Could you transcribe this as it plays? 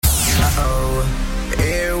Uh-oh.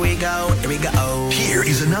 Here we go. Here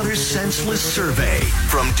is another senseless survey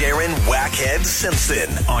from Darren Wackhead Simpson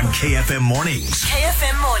on KFM Mornings.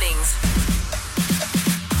 KFM Mornings.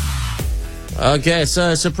 Okay,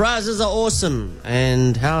 so surprises are awesome.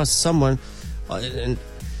 And how awesome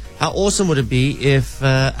would it be if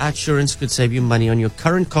Outsurance could save you money on your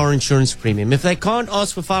current car insurance premium? If they can't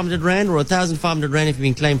ask for 500 Rand or 1,500 Rand if you've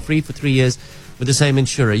been claimed free for 3 years with the same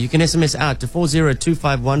insurer, you can SMS out to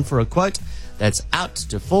 40251 for a quote. That's out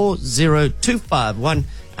to 40251.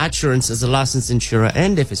 Outsurance is a licensed insurer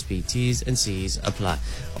and FSP T's and C's apply.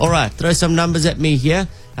 All right, throw some numbers at me here.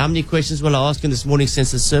 How many questions will I ask in this morning's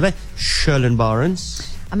census survey? Sherlyn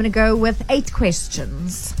Barnes. I'm going to go with 8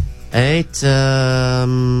 questions. 8.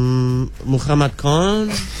 Muhammad Khan.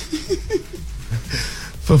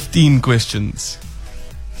 15 questions.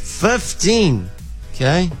 15.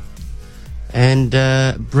 Okay. And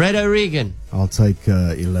Brett O'Regan. I'll take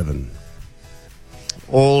 11.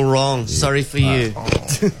 All wrong. Sorry for you.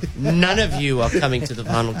 None of you are coming to the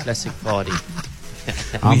Vinyl Classic party.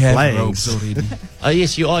 I'm We have playing. robes already. Oh,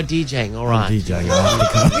 yes, you are DJing. All right. DJing. I have to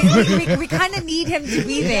come. We kind of need him to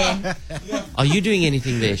be there. Are you doing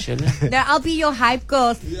anything there, Shirley? No, I'll be your hype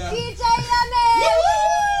girl. DJ Yummy!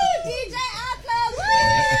 DJ Outlaw!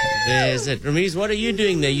 There's it. Ramiz, what are you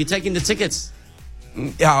doing there? You taking the tickets?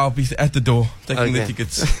 Yeah, I'll be at the door taking the Okay.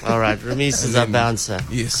 tickets. All right. Ramiz is our bouncer.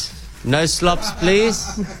 Yes. No slops, please.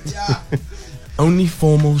 Only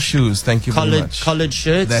formal shoes, thank you very much. Collared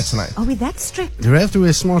shirts. That's nice. Are we that strict? Do we have to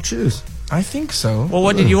wear smart shoes? I think so. Well,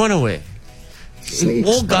 what did you want to wear?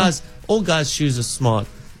 Sneaks. All guys' shoes are smart.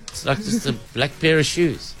 It's like just a black pair of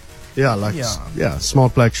shoes. Yeah,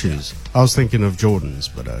 smart black shoes. I was thinking of Jordans,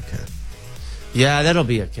 but okay. Yeah, that'll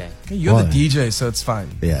be okay. Okay, you're Why? the DJ, so it's fine.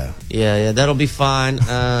 Yeah. Yeah, that'll be fine.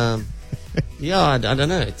 Yeah, I don't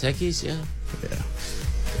know. Techies, yeah. Yeah.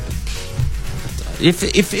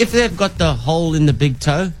 If they've got the hole in the big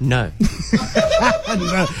toe, no.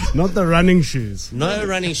 No, not the running shoes. No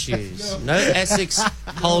running shoes. No Essex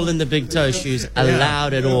hole in the big toe shoes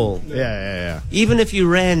allowed at all. Yeah. Even if you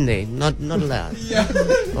ran there, not allowed.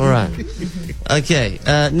 All right. Okay.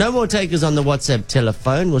 No more takers on the WhatsApp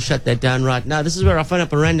telephone. We'll shut that down right now. This is where I phone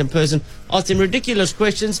up a random person, ask them ridiculous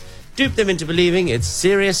questions, dupe them into believing it's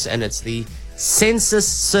serious and it's the census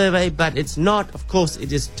survey, but it's not. Of course,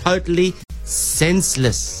 it is totally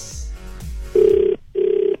senseless. Thank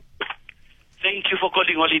you for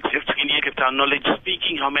calling Ollie Cape Town Knowledge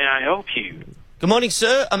speaking. How may I help you? Good morning,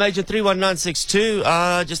 sir. I'm Agent 31962.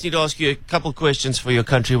 I just need to ask you a couple questions for your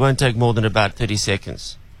country. It won't take more than about 30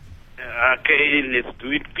 seconds. Okay, let's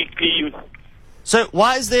do it quickly. So,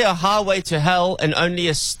 why is there a highway to hell and only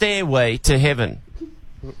a stairway to heaven?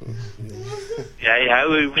 Yeah,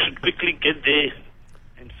 we should quickly get there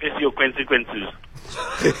and face your consequences.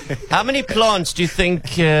 How many plants do you think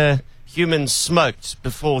humans smoked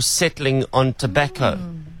before settling on tobacco?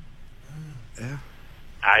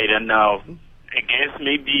 I don't know. I guess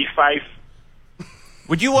maybe 5.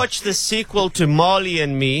 Would you watch the sequel to Marley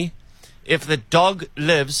and Me if the dog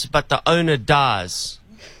lives but the owner dies?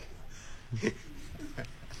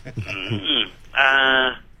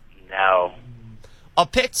 No. Are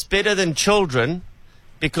pets better than children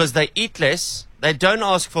because they eat less, they don't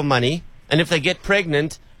ask for money, and if they get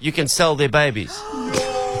pregnant, you can sell their babies?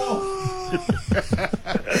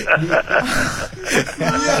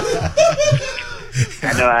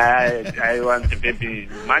 I know, I want a baby.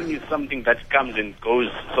 Money is something that comes and goes,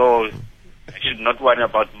 so I should not worry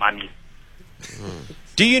about money.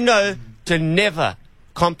 Do you know to never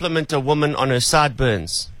compliment a woman on her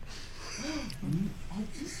sideburns?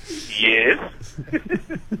 Yes.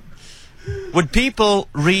 Would people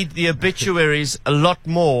read the obituaries a lot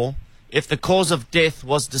more if the cause of death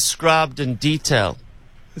was described in detail?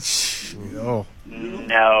 Oh.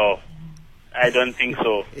 No, I don't think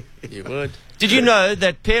so. You would. Did you know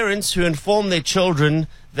that parents who inform their children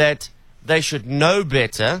that they should know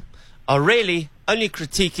better are really only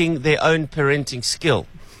critiquing their own parenting skill?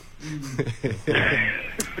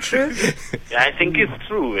 True. Yeah, I think it's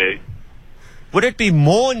true. Would it be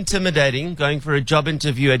more intimidating going for a job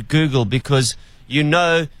interview at Google because you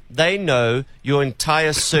know they know your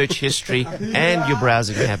entire search history and your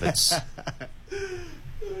browsing habits?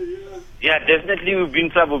 Yeah, definitely we've been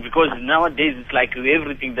in trouble because nowadays it's like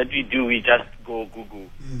everything that we do, we just go Google.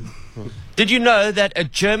 Did you know that a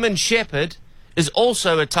German Shepherd is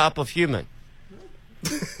also a type of human?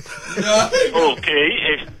 Okay.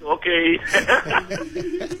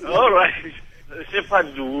 All right. The shepherd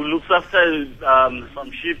who looks after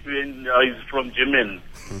some sheep is from Germany.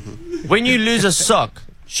 When you lose a sock,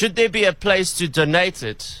 should there be a place to donate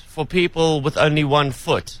it for people with only one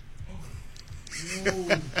foot?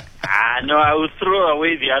 No, I will throw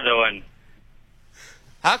away the other one.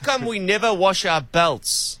 How come we never wash our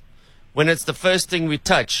belts when it's the first thing we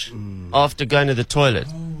touch after going to the toilet?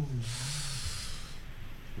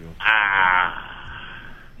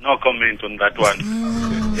 No comment on that one.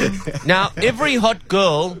 Now, every hot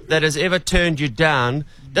girl that has ever turned you down,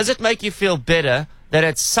 does it make you feel better that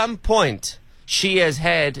at some point she has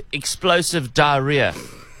had explosive diarrhea?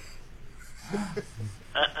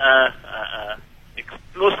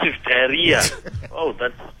 Explosive diarrhea. Oh,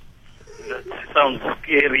 that sounds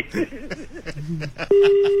scary.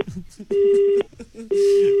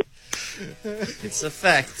 It's a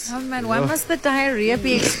fact. Oh man, why must the diarrhea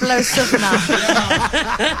be explosive now?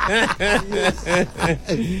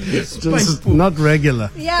 It's just not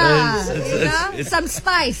regular. Yeah, some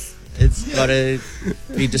spice. It's got to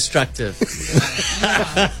be destructive.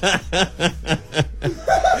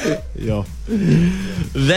 Yeah.